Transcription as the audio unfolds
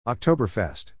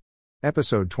Oktoberfest.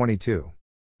 Episode 22.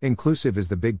 Inclusive is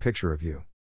the big picture of you.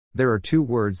 There are two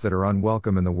words that are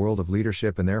unwelcome in the world of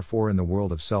leadership and therefore in the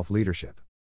world of self-leadership.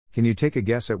 Can you take a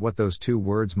guess at what those two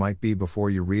words might be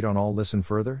before you read on? All listen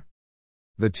further?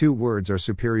 The two words are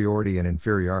superiority and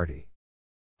inferiority.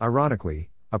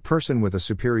 Ironically, a person with a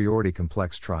superiority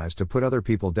complex tries to put other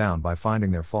people down by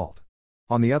finding their fault.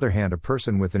 On the other hand, a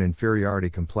person with an inferiority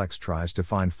complex tries to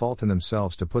find fault in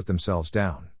themselves to put themselves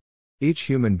down. Each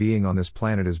human being on this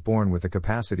planet is born with the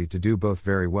capacity to do both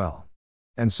very well.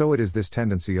 And so it is this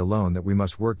tendency alone that we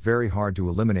must work very hard to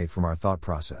eliminate from our thought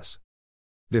process.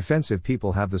 Defensive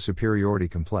people have the superiority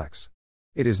complex.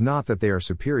 It is not that they are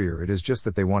superior, it is just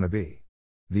that they want to be.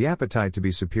 The appetite to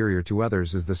be superior to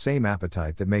others is the same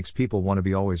appetite that makes people want to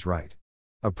be always right.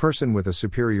 A person with a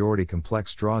superiority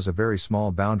complex draws a very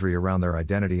small boundary around their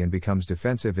identity and becomes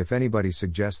defensive if anybody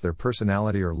suggests their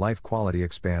personality or life quality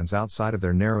expands outside of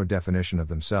their narrow definition of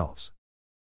themselves.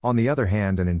 On the other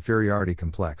hand, an inferiority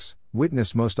complex,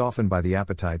 witnessed most often by the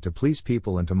appetite to please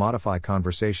people and to modify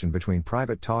conversation between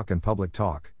private talk and public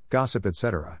talk, gossip,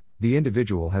 etc., the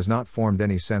individual has not formed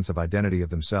any sense of identity of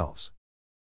themselves.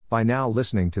 By now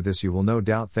listening to this you will no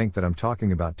doubt think that I'm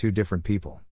talking about two different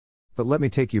people. But let me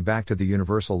take you back to the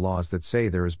universal laws that say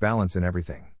there is balance in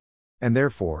everything. And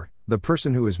therefore, the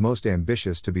person who is most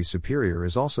ambitious to be superior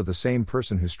is also the same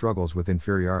person who struggles with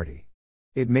inferiority.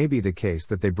 It may be the case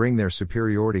that they bring their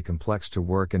superiority complex to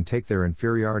work and take their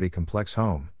inferiority complex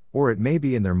home, or it may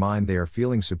be in their mind they are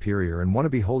feeling superior and want to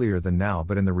be holier than now,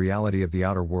 but in the reality of the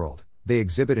outer world, they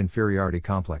exhibit inferiority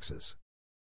complexes.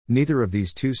 Neither of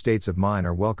these two states of mind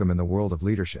are welcome in the world of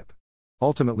leadership.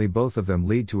 Ultimately, both of them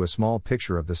lead to a small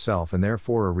picture of the self and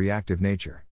therefore a reactive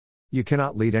nature. You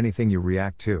cannot lead anything you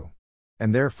react to.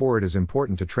 And therefore it is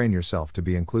important to train yourself to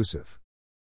be inclusive.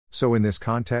 So in this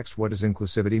context, what does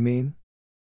inclusivity mean?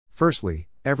 Firstly,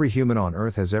 every human on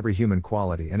earth has every human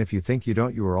quality, and if you think you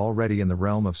don't, you are already in the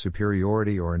realm of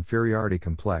superiority or inferiority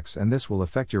complex, and this will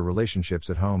affect your relationships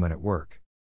at home and at work.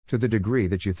 To the degree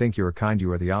that you think you are kind,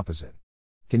 you are the opposite.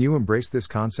 Can you embrace this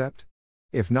concept?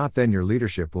 If not, then your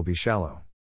leadership will be shallow.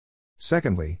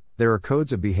 Secondly, there are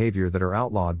codes of behavior that are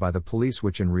outlawed by the police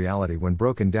which in reality when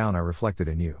broken down are reflected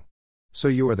in you. So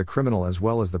you are the criminal as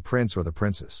well as the prince or the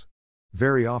princess.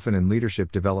 Very often in leadership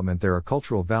development there are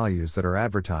cultural values that are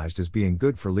advertised as being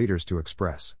good for leaders to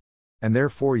express. And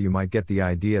therefore you might get the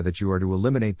idea that you are to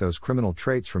eliminate those criminal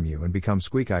traits from you and become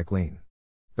squeak-eye clean.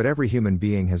 But every human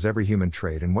being has every human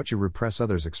trait, and what you repress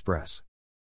others express.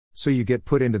 So you get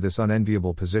put into this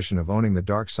unenviable position of owning the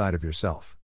dark side of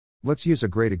yourself. Let's use a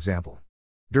great example.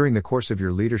 During the course of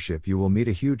your leadership you will meet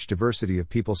a huge diversity of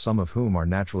people, some of whom are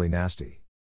naturally nasty.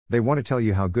 They want to tell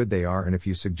you how good they are, and if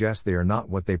you suggest they are not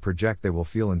what they project, they will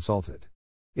feel insulted.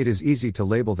 It is easy to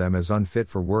label them as unfit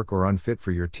for work or unfit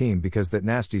for your team because that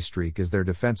nasty streak is their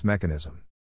defense mechanism.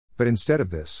 But instead of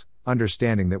this,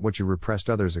 understanding that what you repressed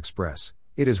others express,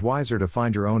 it is wiser to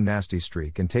find your own nasty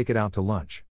streak and take it out to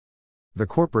lunch. The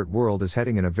corporate world is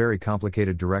heading in a very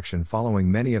complicated direction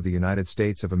following many of the United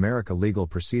States of America legal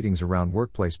proceedings around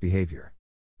workplace behavior.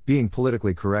 Being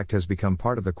politically correct has become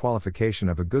part of the qualification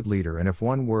of a good leader, and if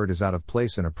one word is out of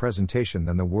place in a presentation,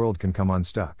 then the world can come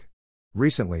unstuck.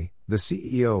 Recently, the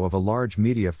CEO of a large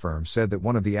media firm said that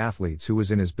one of the athletes who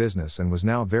was in his business and was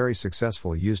now very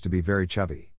successful used to be very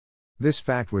chubby. This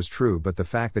fact was true, but the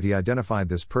fact that he identified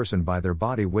this person by their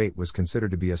body weight was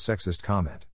considered to be a sexist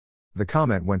comment. The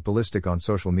comment went ballistic on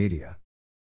social media.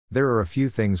 There are a few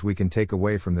things we can take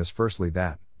away from this. Firstly,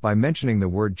 that, by mentioning the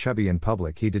word chubby in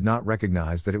public, he did not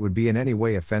recognize that it would be in any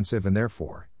way offensive, and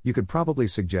therefore, you could probably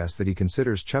suggest that he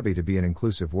considers chubby to be an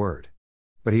inclusive word.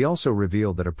 But he also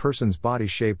revealed that a person's body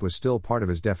shape was still part of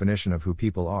his definition of who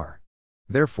people are.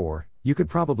 Therefore, you could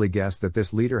probably guess that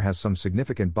this leader has some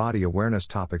significant body awareness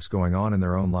topics going on in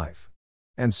their own life.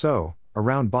 And so,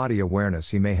 around body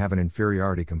awareness he may have an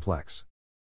inferiority complex.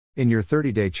 In your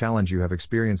 30-day challenge you have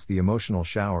experienced the emotional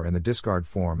shower in the discard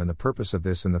form, and the purpose of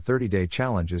this in the 30-day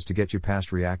challenge is to get you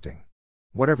past reacting.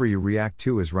 Whatever you react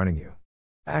to is running you.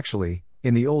 Actually,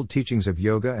 in the old teachings of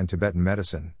yoga and Tibetan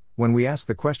medicine, when we ask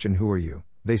the question, who are you,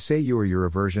 they say you are your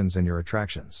aversions and your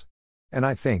attractions. And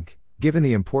I think, given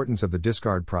the importance of the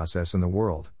discard process in the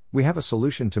world, we have a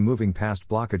solution to moving past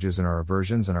blockages in our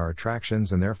aversions and our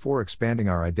attractions, and therefore expanding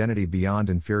our identity beyond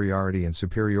inferiority and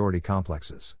superiority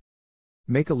complexes.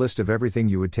 Make a list of everything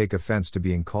you would take offense to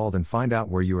being called and find out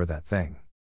where you are that thing.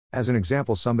 As an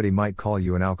example, somebody might call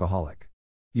you an alcoholic.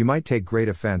 You might take great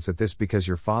offense at this because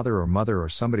your father or mother or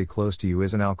somebody close to you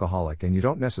is an alcoholic and you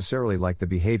don't necessarily like the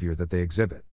behavior that they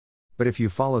exhibit. But if you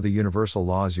follow the universal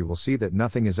laws, you will see that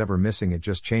nothing is ever missing, it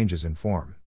just changes in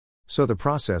form. So the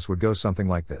process would go something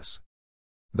like this.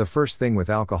 The first thing with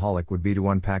alcoholic would be to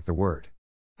unpack the word.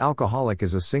 Alcoholic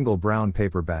is a single brown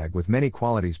paper bag with many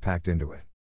qualities packed into it.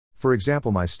 For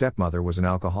example, my stepmother was an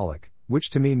alcoholic, which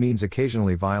to me means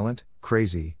occasionally violent,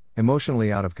 crazy,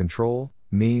 emotionally out of control,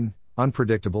 mean,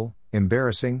 unpredictable,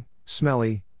 embarrassing,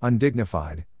 smelly,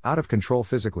 undignified, out of control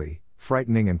physically,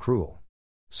 frightening and cruel.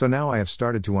 So now I have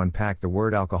started to unpack the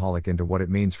word alcoholic into what it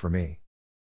means for me.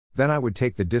 Then I would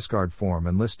take the discard form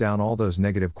and list down all those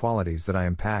negative qualities that I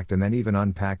unpacked, and then even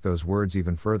unpack those words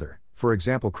even further. For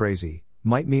example, crazy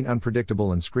might mean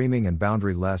unpredictable and screaming and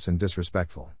boundary-less and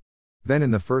disrespectful. Then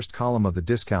in the first column of the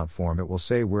discount form it will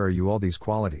say, where are you all these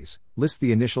qualities? List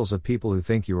the initials of people who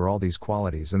think you are all these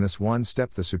qualities, and this one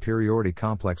step, the superiority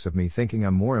complex of me thinking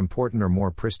I'm more important or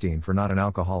more pristine for not an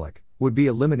alcoholic, would be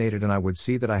eliminated, and I would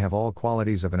see that I have all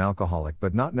qualities of an alcoholic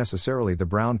but not necessarily the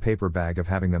brown paper bag of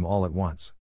having them all at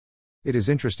once. It is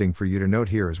interesting for you to note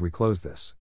here as we close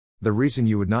this. The reason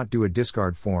you would not do a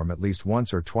discard form at least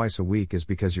once or twice a week is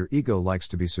because your ego likes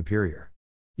to be superior.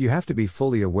 You have to be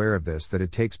fully aware of this, that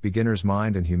it takes beginner's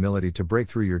mind and humility to break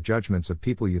through your judgments of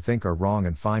people you think are wrong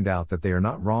and find out that they are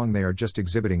not wrong, they are just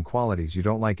exhibiting qualities you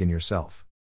don't like in yourself.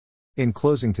 In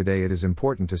closing today, it is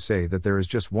important to say that there is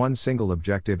just one single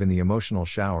objective in the emotional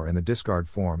shower in the discard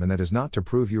form, and that is not to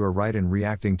prove you are right in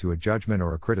reacting to a judgment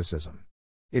or a criticism.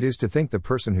 It is to think the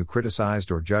person who criticized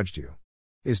or judged you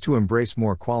is to embrace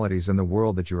more qualities in the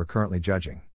world that you are currently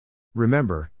judging.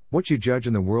 Remember, what you judge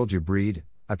in the world you breed,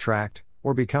 attract,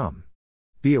 or become.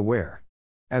 Be aware.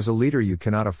 As a leader, you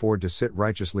cannot afford to sit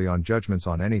righteously on judgments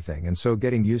on anything, and so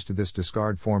getting used to this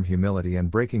discard form humility and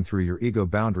breaking through your ego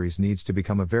boundaries needs to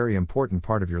become a very important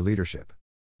part of your leadership.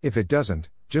 If it doesn't,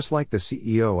 just like the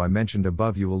CEO I mentioned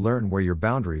above, you will learn where your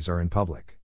boundaries are in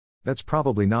public. That's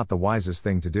probably not the wisest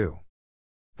thing to do.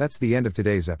 That's the end of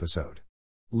today's episode.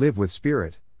 Live with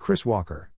Spirit, Chris Walker.